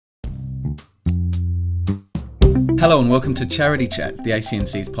Hello and welcome to Charity Chat, the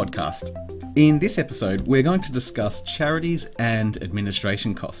ACNC's podcast. In this episode, we're going to discuss charities and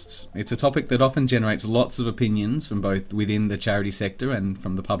administration costs. It's a topic that often generates lots of opinions from both within the charity sector and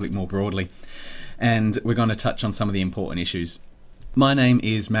from the public more broadly. And we're going to touch on some of the important issues. My name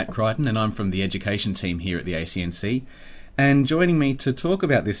is Matt Crichton and I'm from the education team here at the ACNC. And joining me to talk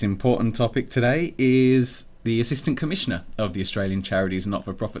about this important topic today is the Assistant Commissioner of the Australian Charities and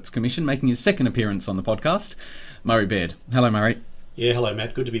Not-for-Profits Commission, making his second appearance on the podcast, Murray Baird. Hello, Murray. Yeah, hello,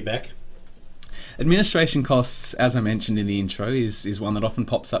 Matt. Good to be back. Administration costs, as I mentioned in the intro, is one that often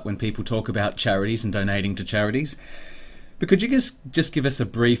pops up when people talk about charities and donating to charities. But could you just give us a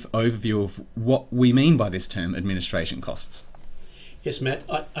brief overview of what we mean by this term, administration costs? Yes, Matt.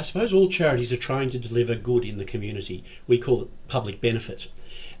 I suppose all charities are trying to deliver good in the community. We call it public benefit.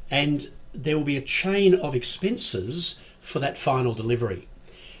 And there will be a chain of expenses for that final delivery.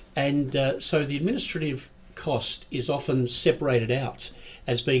 And so the administrative cost is often separated out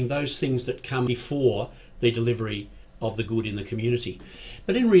as being those things that come before the delivery of the good in the community.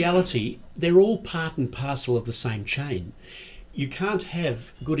 But in reality, they're all part and parcel of the same chain. You can't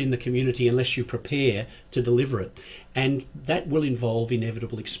have good in the community unless you prepare to deliver it, and that will involve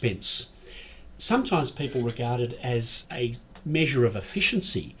inevitable expense. Sometimes people regard it as a measure of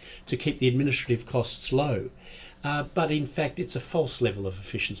efficiency to keep the administrative costs low, but in fact it's a false level of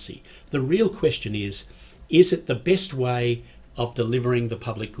efficiency. The real question is it the best way of delivering the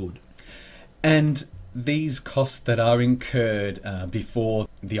public good? And these costs that are incurred before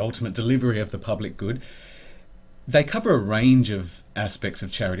the ultimate delivery of the public good, they cover a range of aspects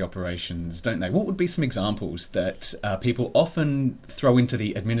of charity operations, don't they? What would be some examples that people often throw into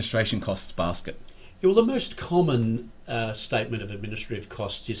the administration costs basket? Yeah, well, the most common statement of administrative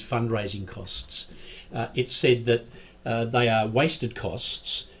costs is fundraising costs. It's said that they are wasted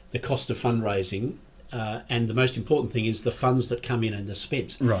costs, the cost of fundraising, and the most important thing is the funds that come in and are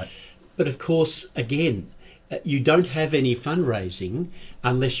spent. Right. But of course, again, you don't have any fundraising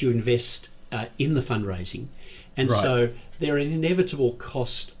unless you invest in the fundraising. And right. So there are an inevitable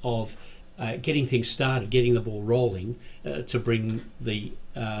cost of getting things started, getting the ball rolling to bring the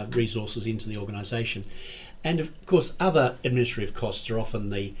resources into the organisation. And of course, other administrative costs are often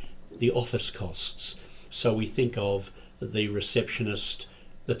the office costs. So we think of the receptionist,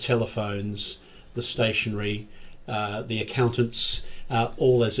 the telephones, the stationery, the accountants,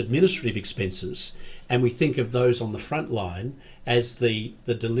 all as administrative expenses. And we think of those on the front line as the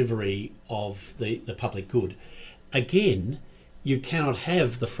delivery of the public good. Again, you cannot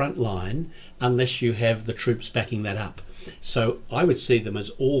have the front line unless you have the troops backing that up. So I would see them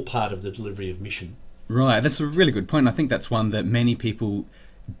as all part of the delivery of mission. Right, that's a really good point. I think that's one that many people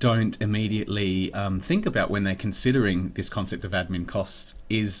don't immediately think about when they're considering this concept of admin costs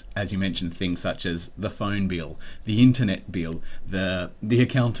is, as you mentioned, things such as the phone bill, the internet bill, the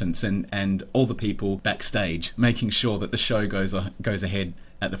accountants and all the people backstage making sure that the show goes ahead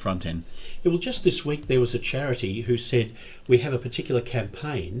at the front end. Yeah, well, just this week there was a charity who said, we have a particular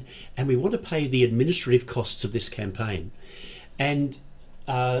campaign and we want to pay the administrative costs of this campaign. And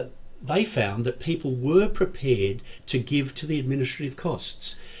they found that people were prepared to give to the administrative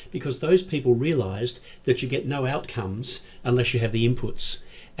costs because those people realised that you get no outcomes unless you have the inputs,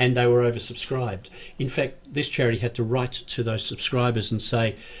 and they were oversubscribed. In fact, this charity had to write to those subscribers and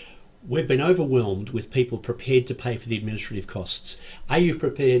say, we've been overwhelmed with people prepared to pay for the administrative costs. Are you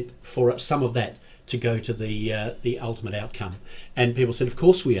prepared for some of that to go to the ultimate outcome? And people said, of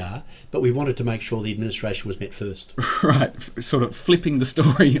course we are, but we wanted to make sure the administration was met first. Right, sort of flipping the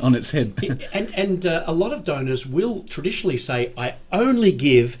story on its head. And a lot of donors will traditionally say, I only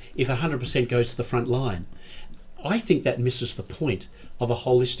give if 100% goes to the front line. I think that misses the point of a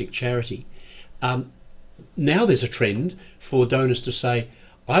holistic charity. Now there's a trend for donors to say,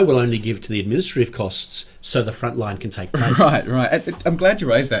 I will only give to the administrative costs so the front line can take place. Right. I'm glad you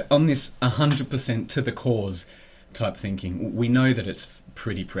raised that. On this 100% to the cause type thinking, we know that it's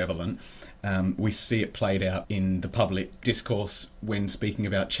pretty prevalent. We see it played out in the public discourse when speaking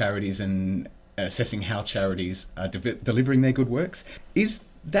about charities and assessing how charities are delivering their good works. Is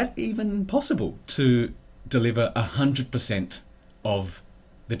that even possible to deliver 100% of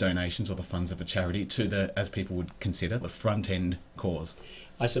the donations or the funds of a charity to the, as people would consider, the front end cause?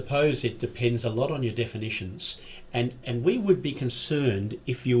 I suppose it depends a lot on your definitions, and we would be concerned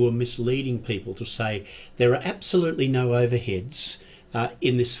if you were misleading people to say there are absolutely no overheads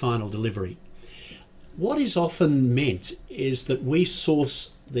in this final delivery. What is often meant is that we source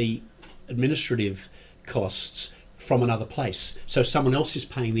the administrative costs from another place. So someone else is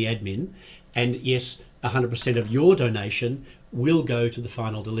paying the admin, and yes, 100% of your donation will go to the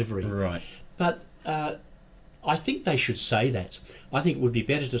final delivery. Right. But I think they should say that. I think it would be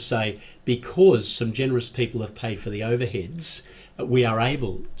better to say, because some generous people have paid for the overheads, we are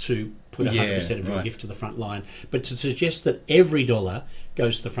able to put 100% of your gift to the front line. But to suggest that every dollar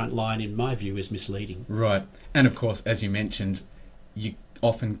goes to the front line, in my view, is misleading. Right. And of course, as you mentioned, you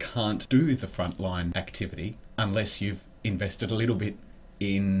often can't do the frontline activity unless you've invested a little bit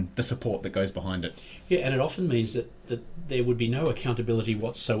in the support that goes behind it. Yeah, and it often means that there would be no accountability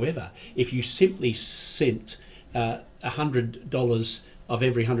whatsoever if you simply sent $100 of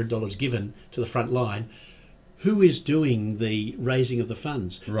every $100 given to the front line. Who is doing the raising of the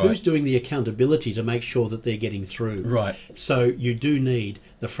funds? Right. Who's doing the accountability to make sure that they're getting through? Right. So you do need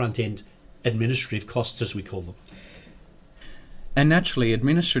the front end administrative costs, as we call them. And naturally,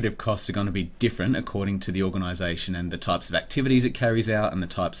 administrative costs are going to be different according to the organisation and the types of activities it carries out and the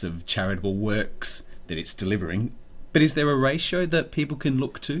types of charitable works that it's delivering. But is there a ratio that people can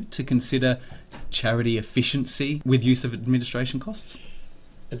look to consider charity efficiency with use of administration costs?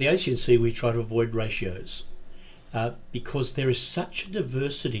 At the ACNC, we try to avoid ratios because there is such a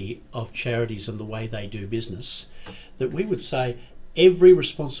diversity of charities and the way they do business that we would say every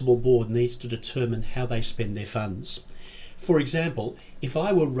responsible board needs to determine how they spend their funds. For example, if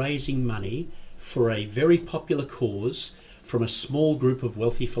I were raising money for a very popular cause from a small group of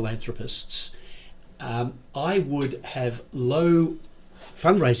wealthy philanthropists, I would have low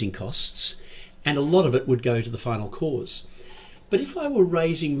fundraising costs and a lot of it would go to the final cause. But if I were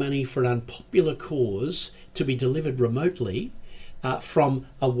raising money for an unpopular cause to be delivered remotely from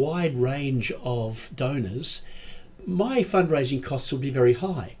a wide range of donors, my fundraising costs would be very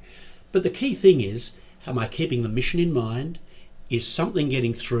high. But the key thing is, am I keeping the mission in mind? Is something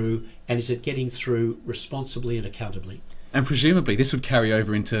getting through, and is it getting through responsibly and accountably? And presumably this would carry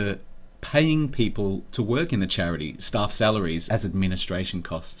over into paying people to work in the charity, staff salaries as administration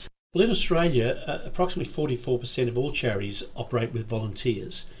costs. Well, in Australia, approximately 44% of all charities operate with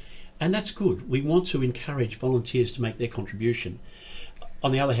volunteers, and that's good. We want to encourage volunteers to make their contribution.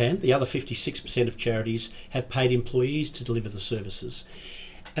 On the other hand, the other 56% of charities have paid employees to deliver the services.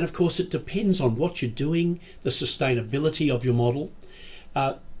 And of course, it depends on what you're doing, the sustainability of your model.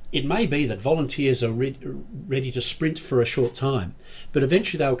 It may be that volunteers are ready to sprint for a short time, but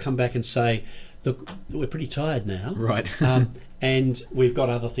eventually they'll come back and say, look, we're pretty tired now. Right. And we've got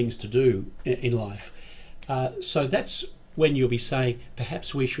other things to do in life. So that's when you'll be saying,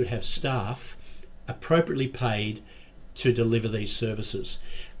 perhaps we should have staff appropriately paid to deliver these services.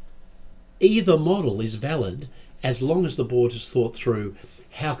 Either model is valid as long as the board has thought through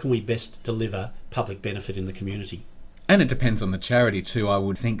how can we best deliver public benefit in the community. And it depends on the charity too. I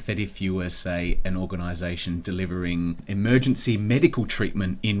would think that if you were, say, an organisation delivering emergency medical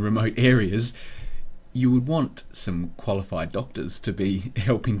treatment in remote areas, you would want some qualified doctors to be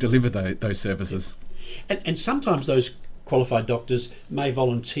helping deliver those services. And sometimes those qualified doctors may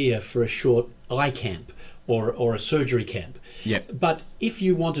volunteer for a short eye camp or a surgery camp. Yep. But if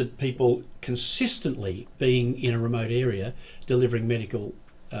you wanted people consistently being in a remote area delivering medical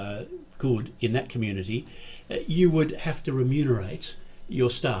good in that community, you would have to remunerate your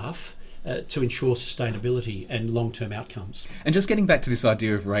staff to ensure sustainability and long-term outcomes. And just getting back to this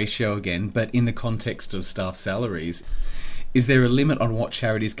idea of ratio again, but in the context of staff salaries, is there a limit on what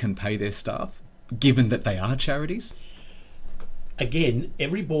charities can pay their staff, given that they are charities? Again,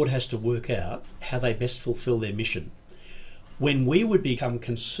 every board has to work out how they best fulfil their mission. When we would become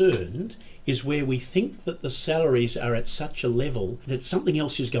concerned is where we think that the salaries are at such a level that something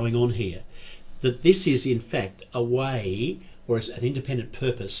else is going on here, that this is in fact a way or an independent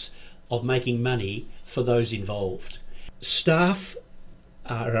purpose of making money for those involved. Staff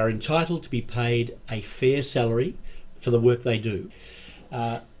are entitled to be paid a fair salary for the work they do.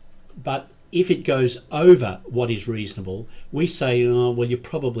 But if it goes over what is reasonable, we say, oh, well, you're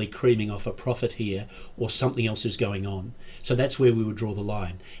probably creaming off a profit here or something else is going on. So that's where we would draw the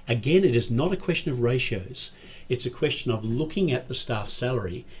line. Again, it is not a question of ratios. It's a question of looking at the staff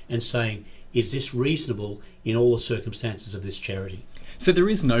salary and saying, is this reasonable in all the circumstances of this charity? So there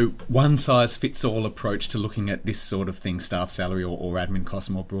is no one-size-fits-all approach to looking at this sort of thing, staff salary or admin costs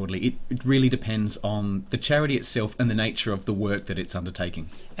more broadly. It really depends on the charity itself and the nature of the work that it's undertaking.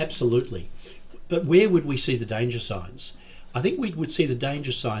 Absolutely. But where would we see the danger signs? I think we would see the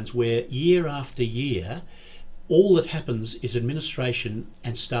danger signs where year after year, all that happens is administration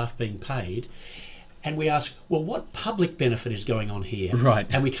and staff being paid, and we ask, well, what public benefit is going on here? Right.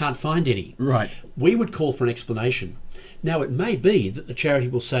 And we can't find any. Right. We would call for an explanation. Now, it may be that the charity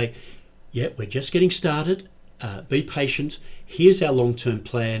will say, yeah, we're just getting started, be patient, here's our long-term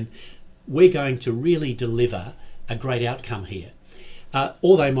plan, we're going to really deliver a great outcome here.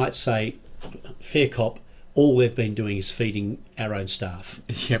 Or they might say, fair cop, all we've been doing is feeding our own staff.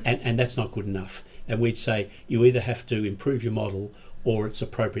 Yep. And that's not good enough. And we'd say you either have to improve your model or it's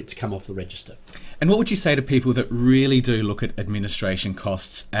appropriate to come off the register. And what would you say to people that really do look at administration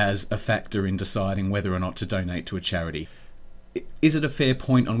costs as a factor in deciding whether or not to donate to a charity? Is it a fair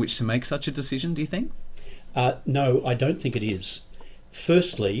point on which to make such a decision, do you think? No, I don't think it is.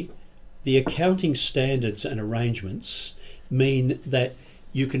 Firstly, the accounting standards and arrangements mean that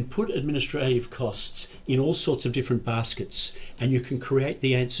you can put administrative costs in all sorts of different baskets and you can create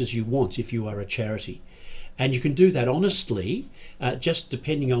the answers you want if you are a charity. And you can do that honestly, just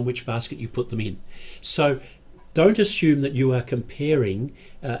depending on which basket you put them in. So don't assume that you are comparing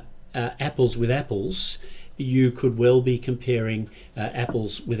apples with apples. You could well be comparing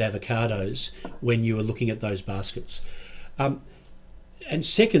apples with avocados when you are looking at those baskets. And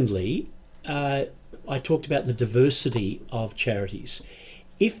secondly, I talked about the diversity of charities.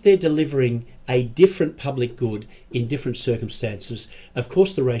 If they're delivering a different public good in different circumstances, of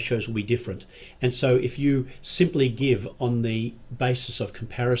course the ratios will be different. And so if you simply give on the basis of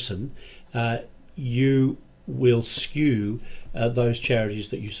comparison, you will skew those charities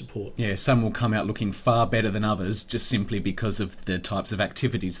that you support. Yeah, some will come out looking far better than others just simply because of the types of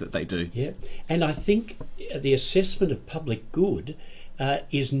activities that they do. Yeah, and I think the assessment of public good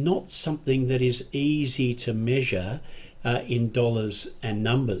is not something that is easy to measure in dollars and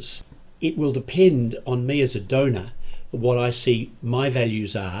numbers. It will depend on me as a donor, what I see my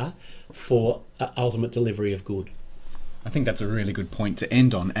values are for ultimate delivery of good. I think that's a really good point to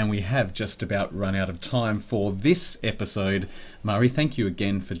end on, and we have just about run out of time for this episode. Murray, thank you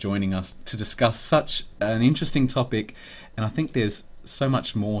again for joining us to discuss such an interesting topic, and I think there's so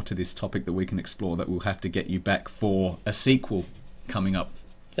much more to this topic that we can explore that we'll have to get you back for a sequel coming up.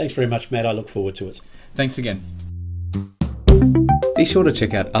 Thanks very much, Matt. I look forward to it. Thanks again. Be sure to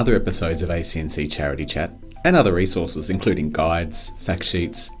check out other episodes of ACNC Charity Chat and other resources, including guides, fact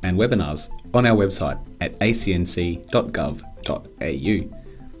sheets, and webinars on our website at acnc.gov.au.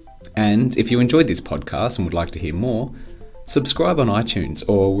 And if you enjoyed this podcast and would like to hear more, subscribe on iTunes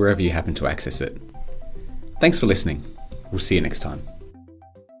or wherever you happen to access it. Thanks for listening. We'll see you next time.